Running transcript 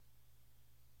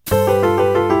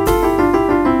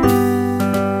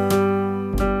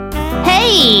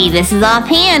this is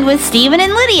Offhand with Steven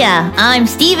and Lydia. I'm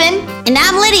Steven. And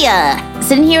I'm Lydia,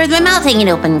 sitting here with my mouth hanging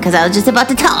open because I was just about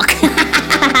to talk.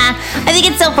 I think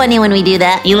it's so funny when we do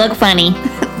that. You look funny.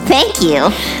 Thank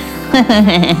you.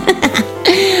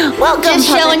 Welcome, Just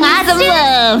showing you some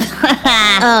love.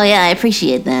 Oh, yeah, I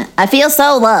appreciate that. I feel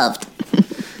so loved.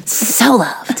 So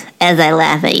loved. As I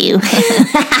laugh at you.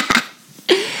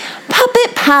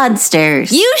 Puppet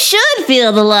Podsters. You should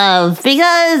feel the love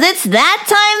because it's that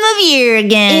time of year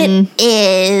again. It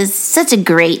is such a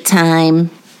great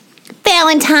time.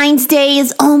 Valentine's Day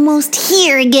is almost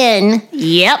here again.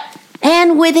 Yep.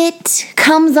 And with it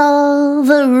comes all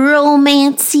the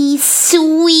romancy,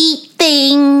 sweet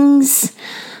things.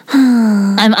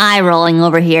 I'm eye rolling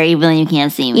over here even though you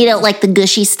can't see me. You don't like the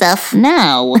gushy stuff?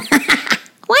 No.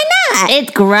 Why not?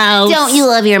 It's gross. Don't you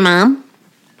love your mom?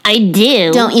 I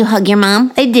do. Don't you hug your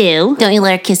mom? I do. Don't you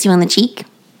let her kiss you on the cheek?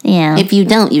 Yeah. If you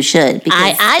don't, you should.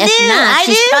 Because I if do. not, I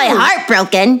she's do. probably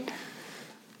heartbroken.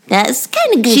 That's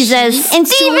kind of good. She says, and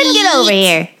Steven, sweet. get over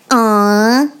here.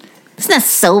 Aw. It's not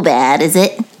so bad, is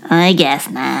it? I guess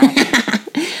not.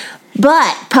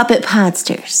 But, Puppet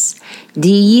Podsters,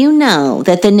 do you know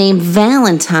that the name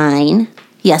Valentine,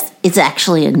 yes, it's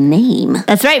actually a name.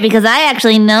 That's right, because I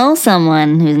actually know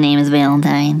someone whose name is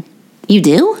Valentine. You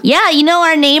do? Yeah, you know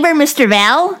our neighbor, Mr.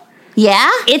 Val? Yeah?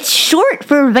 It's short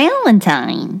for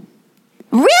Valentine.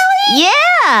 Really?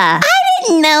 Yeah. I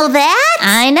didn't know that.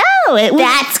 I know.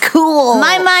 That's cool.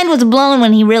 My mind was blown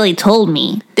when he really told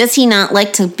me. Does he not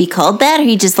like to be called that, or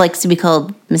he just likes to be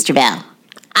called Mr. Val?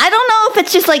 I don't know if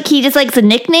it's just like he just likes a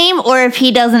nickname or if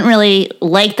he doesn't really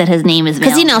like that his name is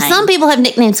Valentine. Because, some people have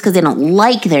nicknames because they don't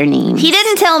like their name. He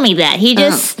didn't tell me that. He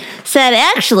just said,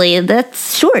 actually,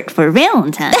 that's short for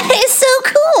Valentine. That is so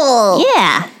cool.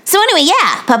 Yeah. So anyway,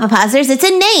 yeah, Puppet Podsters, it's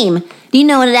a name. Do you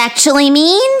know what it actually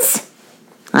means?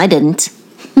 I didn't.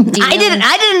 I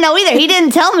didn't know either. He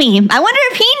didn't tell me. I wonder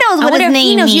if he knows what his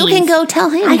name means. You can go tell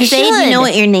him. I You say, do you should. know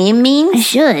what your name means? I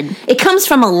should. It comes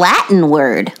from a Latin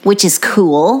word, which is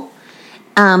cool.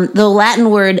 The Latin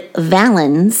word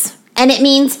valens, and it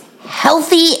means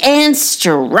healthy and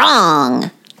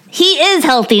strong. He is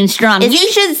healthy and strong. Is you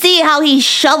he? should see how he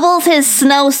shovels his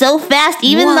snow so fast,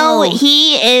 even Whoa. though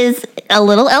he is a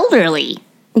little elderly.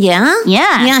 Yeah?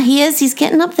 Yeah. Yeah, he is. He's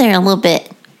getting up there a little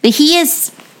bit. But he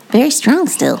is very strong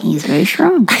still. He's very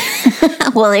strong.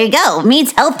 Well, there you go. It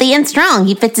means healthy and strong.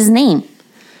 He fits his name.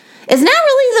 It's not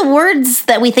really the words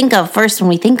that we think of first when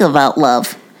we think about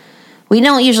love. We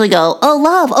don't usually go, oh,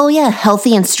 love. Oh, yeah,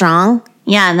 healthy and strong.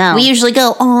 Yeah, no. We usually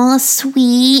go, oh,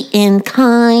 sweet and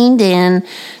kind and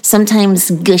sometimes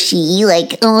gushy,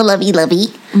 like, oh,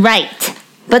 lovey. Right.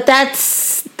 But that's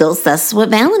what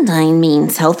Valentine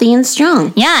means, healthy and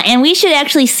strong. Yeah, and we should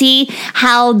actually see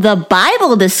how the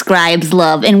Bible describes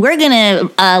love. And we're going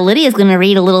to, Lydia's going to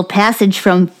read a little passage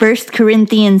from 1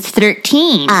 Corinthians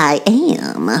 13. I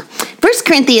am. 1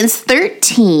 Corinthians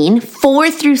 13,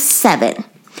 4 through 7.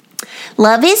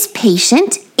 Love is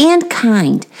patient and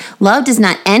kind. Love does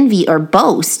not envy or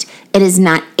boast. It is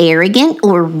not arrogant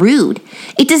or rude.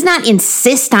 It does not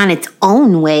insist on its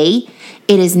own way.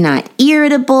 It is not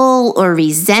irritable or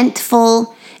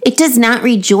resentful. It does not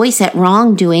rejoice at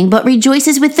wrongdoing, but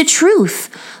rejoices with the truth.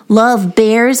 Love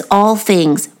bears all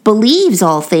things, believes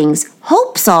all things,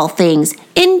 hopes all things,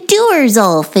 endures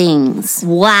all things.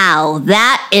 Wow,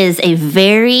 that is a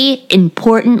very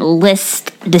important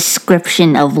list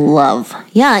description of love.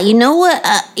 Yeah, you know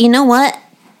what?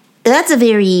 That's a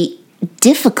very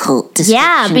difficult description.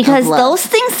 Yeah, because of love. those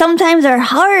things sometimes are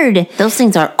hard. Those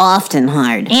things are often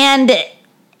hard.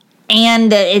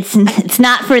 And it's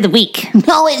not for the weak.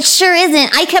 No, it sure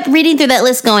isn't. I kept reading through that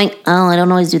list going, oh, I don't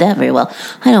always do that very well.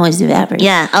 I don't always do that very well.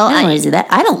 Yeah. Oh, I don't always do that.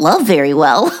 I don't love very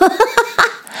well.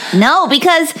 No,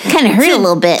 because Kind of hurt a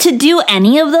little bit. To do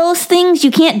any of those things,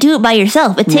 you can't do it by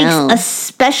yourself. It takes No. a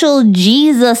special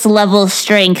Jesus level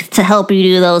strength to help you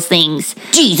do those things.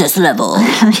 Jesus level.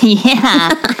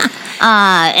 Yeah.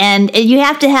 And you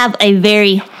have to have a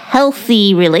very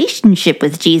healthy relationship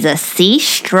with Jesus. See?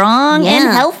 Strong and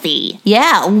Yeah. healthy.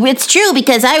 Yeah, it's true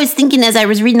because I was thinking as I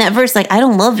was reading that verse, like, I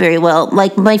don't love very well.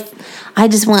 Like, I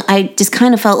just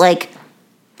kind of felt like,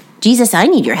 Jesus, I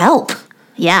need your help.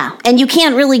 Yeah. And you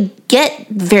can't really get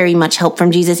very much help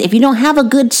from Jesus if you don't have a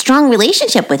good, strong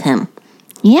relationship with him.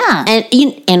 Yeah.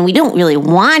 And we don't really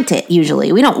want it,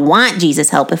 usually. We don't want Jesus'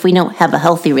 help if we don't have a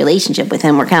healthy relationship with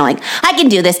him. We're kind of like, I can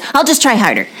do this. I'll just try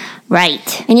harder.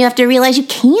 Right. And you have to realize you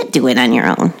can't do it on your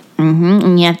own. Mm-hmm.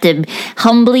 And you have to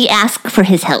humbly ask for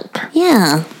his help.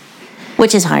 Yeah.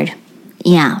 Which is hard.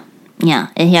 Yeah. Yeah.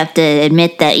 And you have to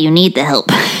admit that you need the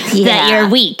help. Yeah. That you're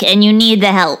weak and you need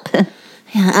the help.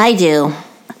 Yeah, I do.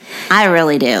 I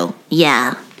really do.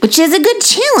 Yeah. Which is a good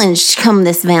challenge come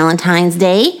this Valentine's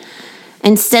Day.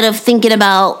 Instead of thinking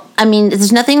about,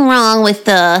 there's nothing wrong with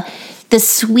the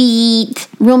sweet,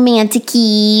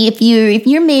 romantic-y, if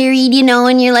you're married,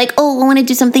 and you're like, oh, I want to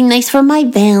do something nice for my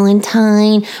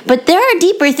Valentine. But there are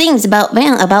deeper things about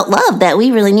love that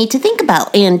we really need to think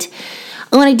about. And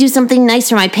I want to do something nice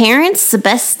for my parents. The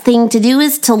best thing to do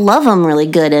is to love them really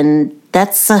good, and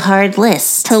that's a hard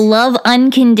list. To love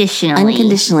unconditionally.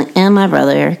 Unconditionally. And my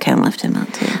brother kind of left him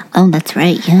out, too. Oh, that's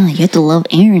right. Yeah, you have to love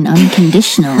Aaron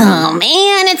unconditionally. Oh,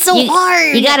 man, it's so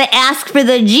hard. You got to ask for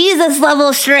the Jesus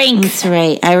level strength. That's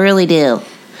right. I really do.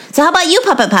 So how about you,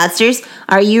 Puppet Podsters?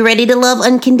 Are you ready to love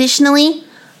unconditionally?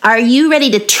 Are you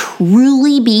ready to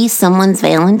truly be someone's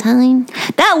Valentine?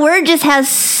 That word just has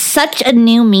such a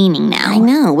new meaning now. I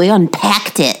know. We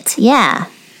unpacked it. Yeah.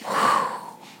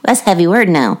 That's a heavy word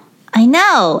now. I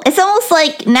know. It's almost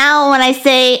like now when I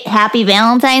say Happy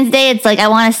Valentine's Day, it's like I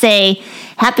want to say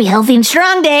Happy Healthy and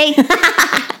Strong Day.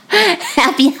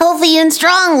 Happy Healthy and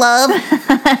Strong, love.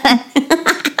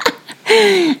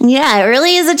 Yeah, it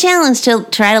really is a challenge to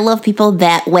try to love people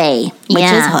that way, which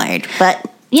is hard. But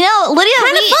Lydia,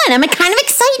 kind of fun. I'm kind of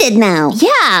excited now.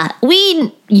 Yeah,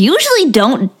 we usually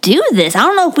don't do this. I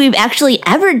don't know if we've actually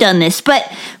ever done this, but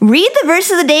read the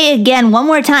verse of the day again one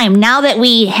more time. Now that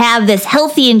we have this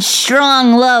healthy and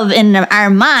strong love in our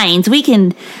minds, we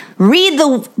can read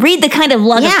the kind of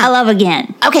love I love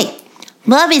again. Okay,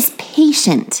 love is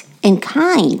patient and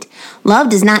kind. Love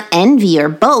does not envy or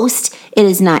boast. It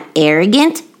is not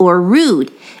arrogant or rude.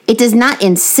 It does not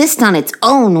insist on its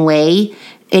own way.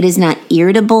 It is not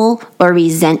irritable or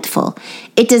resentful.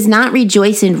 It does not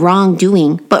rejoice in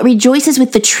wrongdoing, but rejoices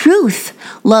with the truth.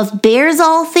 Love bears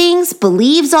all things,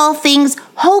 believes all things,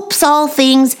 hopes all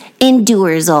things,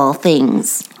 endures all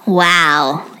things.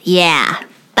 Wow. Yeah.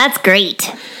 That's great.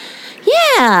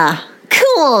 Yeah.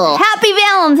 Cool. Happy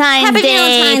Valentine's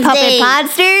Day, Puppet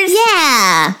Podsters.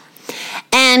 Yeah.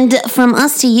 And from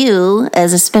us to you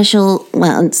as a special,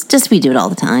 it's just we do it all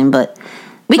the time, but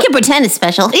we can pretend it's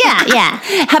special. Yeah.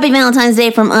 Happy Valentine's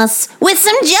Day from us with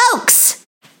some jokes.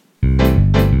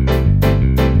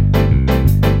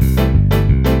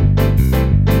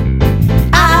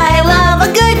 I love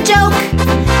a good joke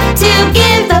to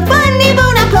give the funny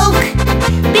bone a poke.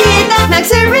 Be it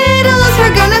knock-knocks or riddles for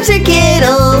grown-ups or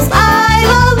kiddles. I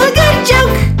love a good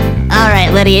joke. All right,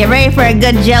 Lydia, you ready for a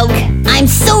good joke? I'm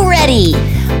so ready.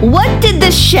 What did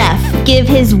the chef give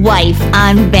his wife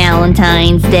on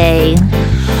Valentine's Day?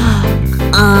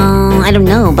 I don't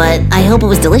know, but I hope it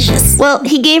was delicious. Well,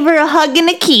 he gave her a hug and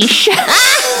a quiche.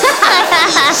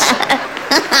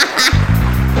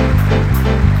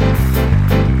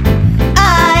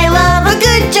 I love a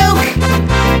good joke.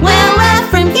 We'll laugh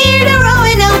from here to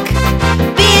Roanoke.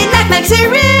 Be it knock-knocks or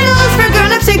riddles for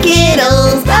grown-ups or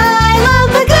kiddles. I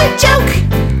love a good joke.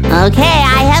 Okay,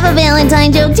 I have a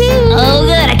Valentine joke too. Oh,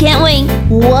 good. I can't wait.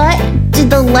 What did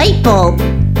the light bulb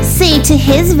say to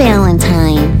his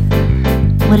Valentine?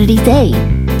 What did he say?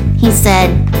 He said,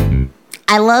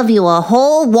 I love you a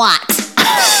whole lot.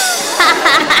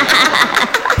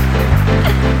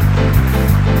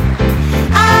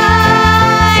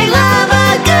 I love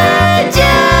a good joke.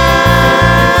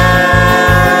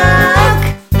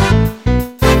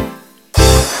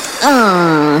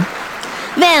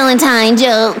 Valentine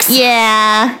jokes.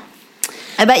 Yeah.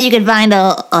 I bet you could find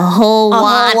a whole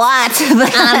lot of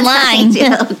online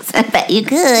jokes. I bet you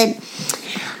could.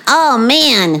 Oh,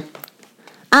 man.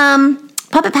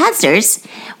 Puppet Podsters,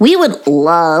 we would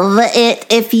love it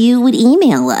if you would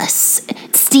email us.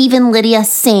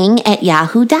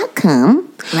 StephenLydiaSing@yahoo.com.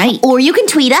 Right. Or you can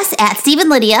tweet us at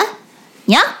StephenLydia.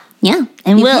 Yeah. Yeah.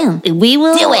 And we will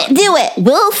Do it.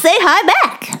 We'll say hi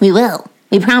back. We will.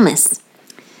 We promise.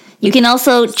 You can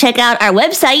also check out our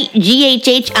website,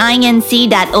 ghhinc.org.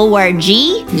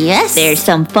 Yes. There's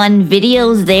some fun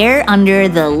videos there under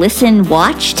the Listen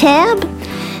Watch tab.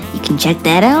 You can check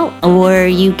that out. Or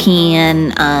you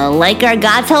can like our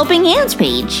God's Helping Hands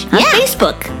page on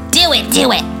Facebook. Do it.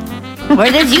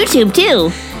 Or there's YouTube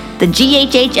too. The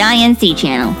GHHINC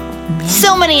channel.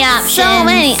 So many options. So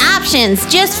many options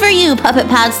just for you, Puppet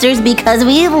Podsters, because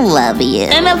we love you.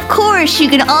 And of course, you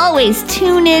can always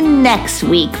tune in next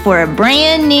week for a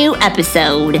brand new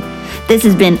episode. This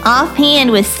has been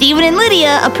Offhand with Stephen and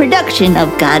Lydia, a production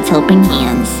of God's Helping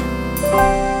Hands.